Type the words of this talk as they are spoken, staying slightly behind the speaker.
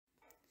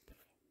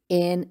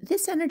In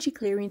this energy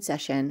clearing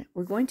session,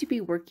 we're going to be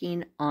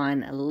working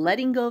on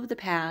letting go of the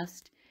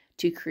past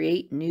to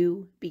create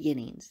new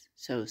beginnings.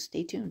 So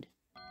stay tuned.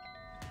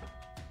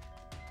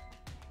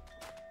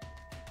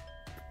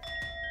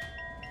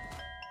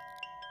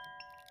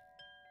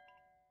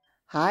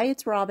 Hi,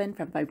 it's Robin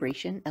from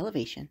Vibration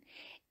Elevation.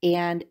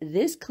 And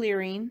this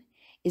clearing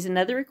is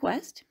another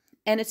request,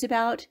 and it's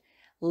about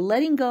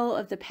letting go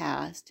of the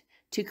past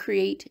to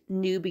create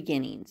new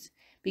beginnings.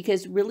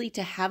 Because really,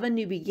 to have a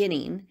new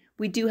beginning,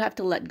 we do have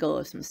to let go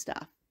of some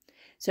stuff.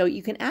 So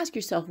you can ask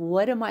yourself,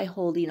 what am I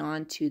holding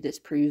on to that's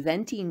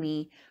preventing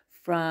me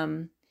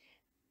from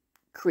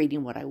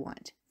creating what I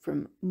want,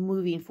 from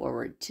moving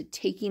forward, to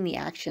taking the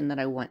action that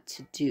I want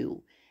to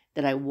do,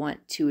 that I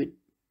want to,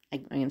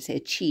 I'm going to say,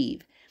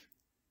 achieve?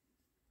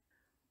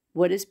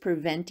 What is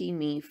preventing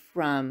me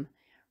from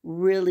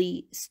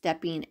really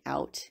stepping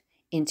out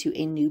into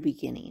a new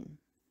beginning?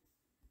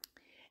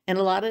 And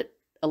a lot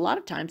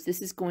of times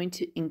this is going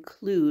to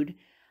include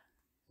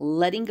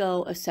letting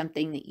go of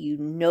something that you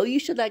know you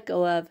should let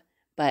go of,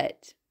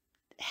 but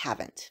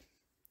haven't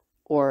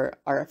or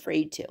are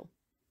afraid to.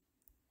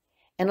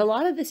 And a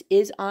lot of this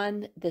is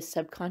on the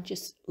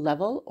subconscious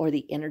level or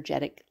the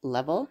energetic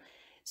level.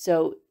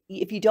 So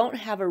if you don't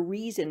have a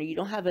reason or you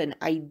don't have an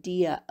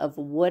idea of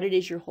what it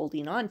is you're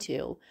holding on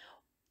to,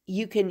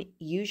 you can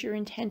use your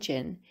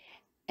intention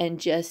and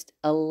just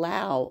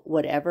allow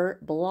whatever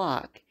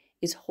block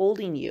is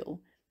holding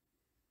you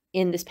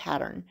in this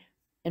pattern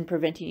and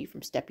preventing you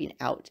from stepping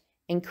out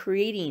and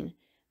creating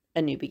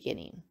a new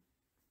beginning.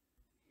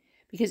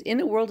 Because in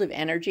the world of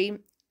energy,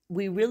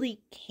 we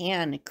really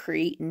can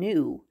create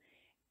new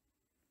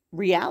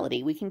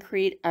reality. We can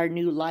create our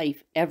new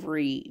life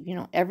every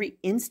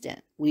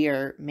instant we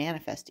are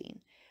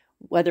manifesting.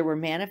 Whether we're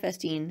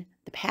manifesting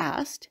the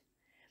past,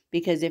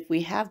 because if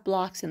we have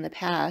blocks in the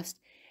past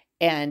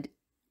and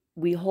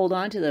we hold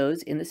on to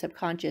those in the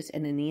subconscious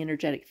and in the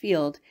energetic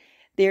field,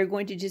 they're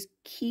going to just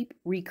keep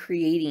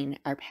recreating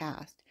our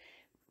past.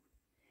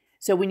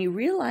 So when you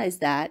realize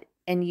that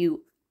and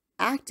you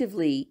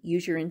actively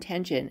use your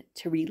intention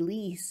to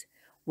release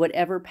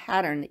whatever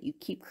pattern that you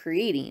keep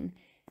creating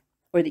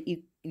or that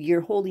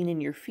you're holding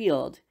in your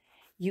field,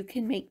 you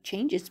can make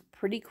changes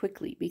pretty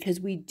quickly,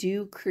 because we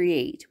do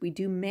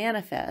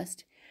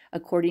manifest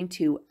according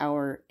to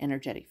our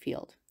energetic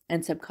field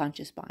and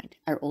subconscious mind,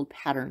 our old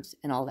patterns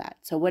and all that.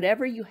 So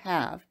whatever you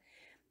have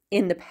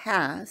in the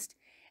past,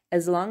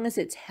 as long as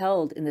it's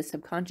held in the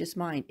subconscious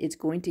mind, it's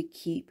going to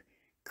keep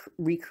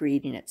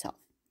recreating itself.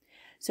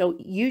 So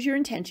use your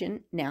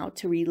intention now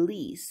to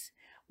release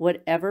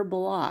whatever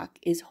block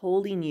is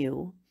holding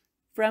you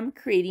from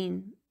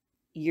creating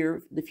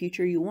the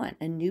future you want,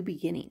 a new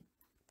beginning.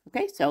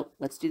 Okay, so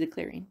let's do the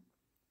clearing.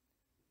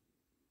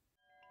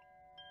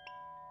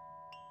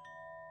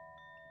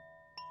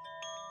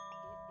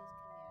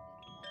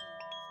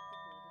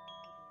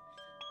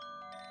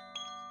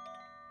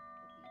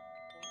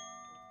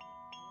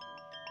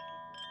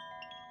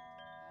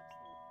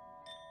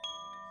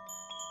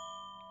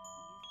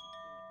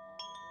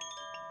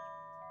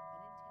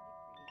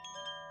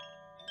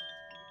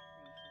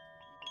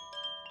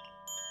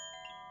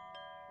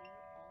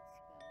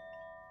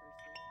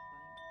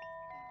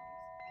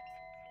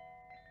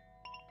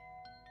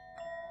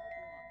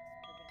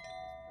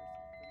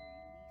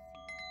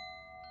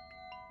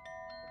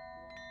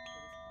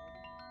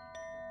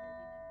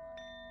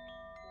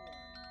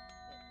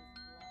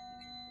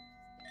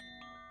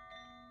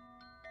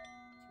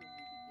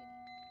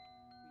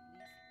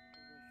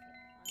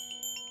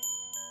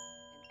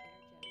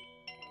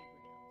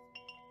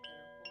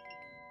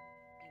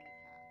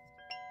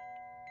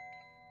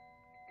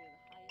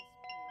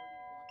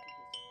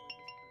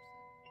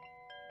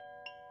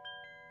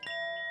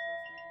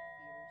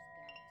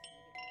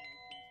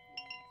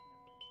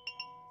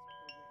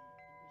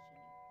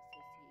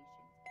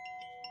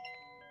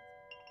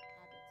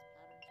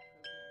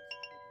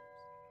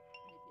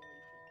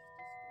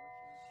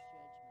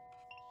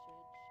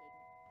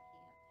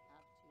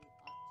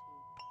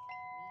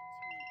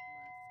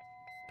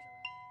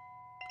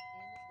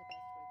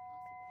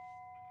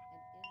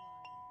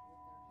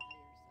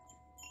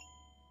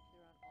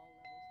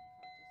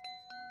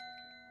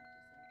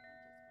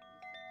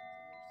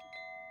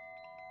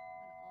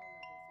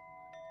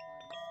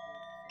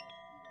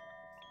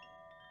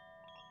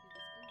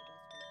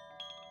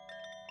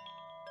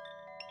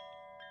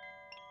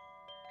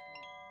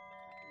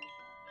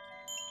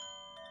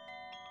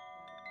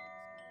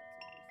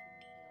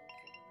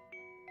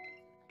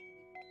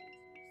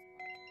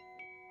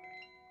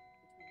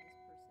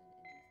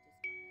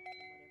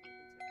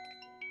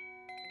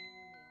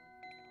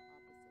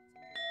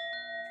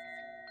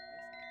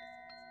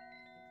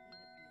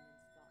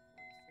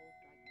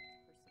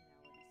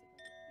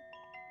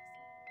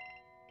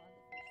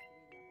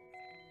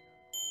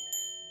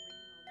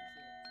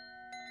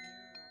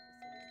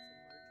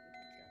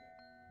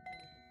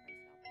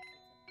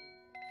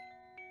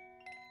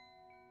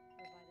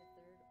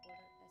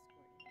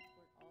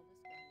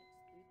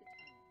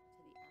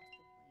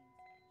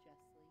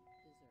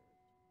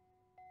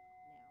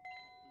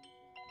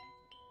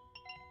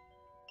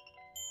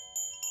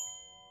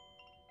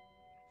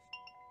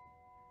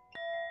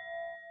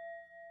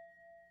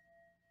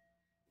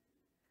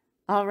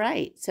 All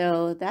right,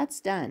 so that's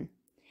done.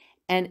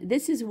 And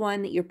this is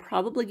one that you're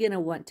probably going to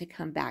want to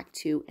come back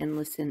to and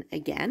listen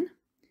again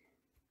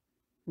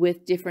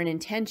with different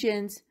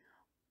intentions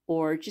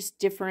or just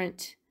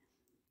different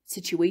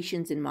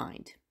situations in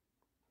mind.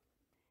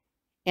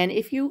 And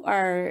if you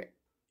are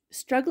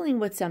struggling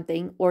with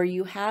something or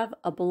you have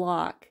a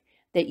block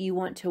that you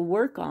want to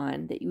work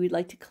on that you would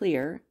like to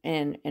clear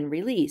and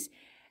release,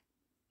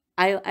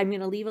 I'm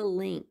going to leave a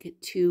link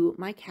to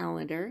my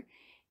calendar,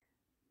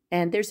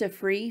 and there's a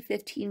free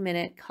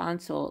 15-minute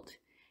consult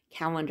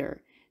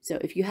calendar. So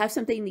if you have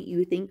something that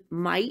you think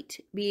might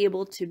be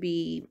able to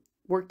be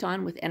worked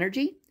on with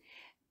energy,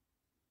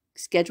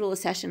 schedule a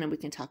session and we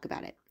can talk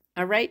about it.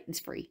 All right, it's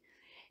free.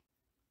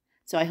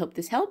 So I hope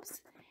this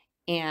helps,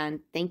 and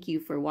thank you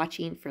for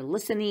watching, for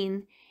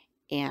listening,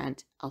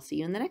 and I'll see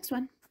you in the next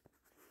one.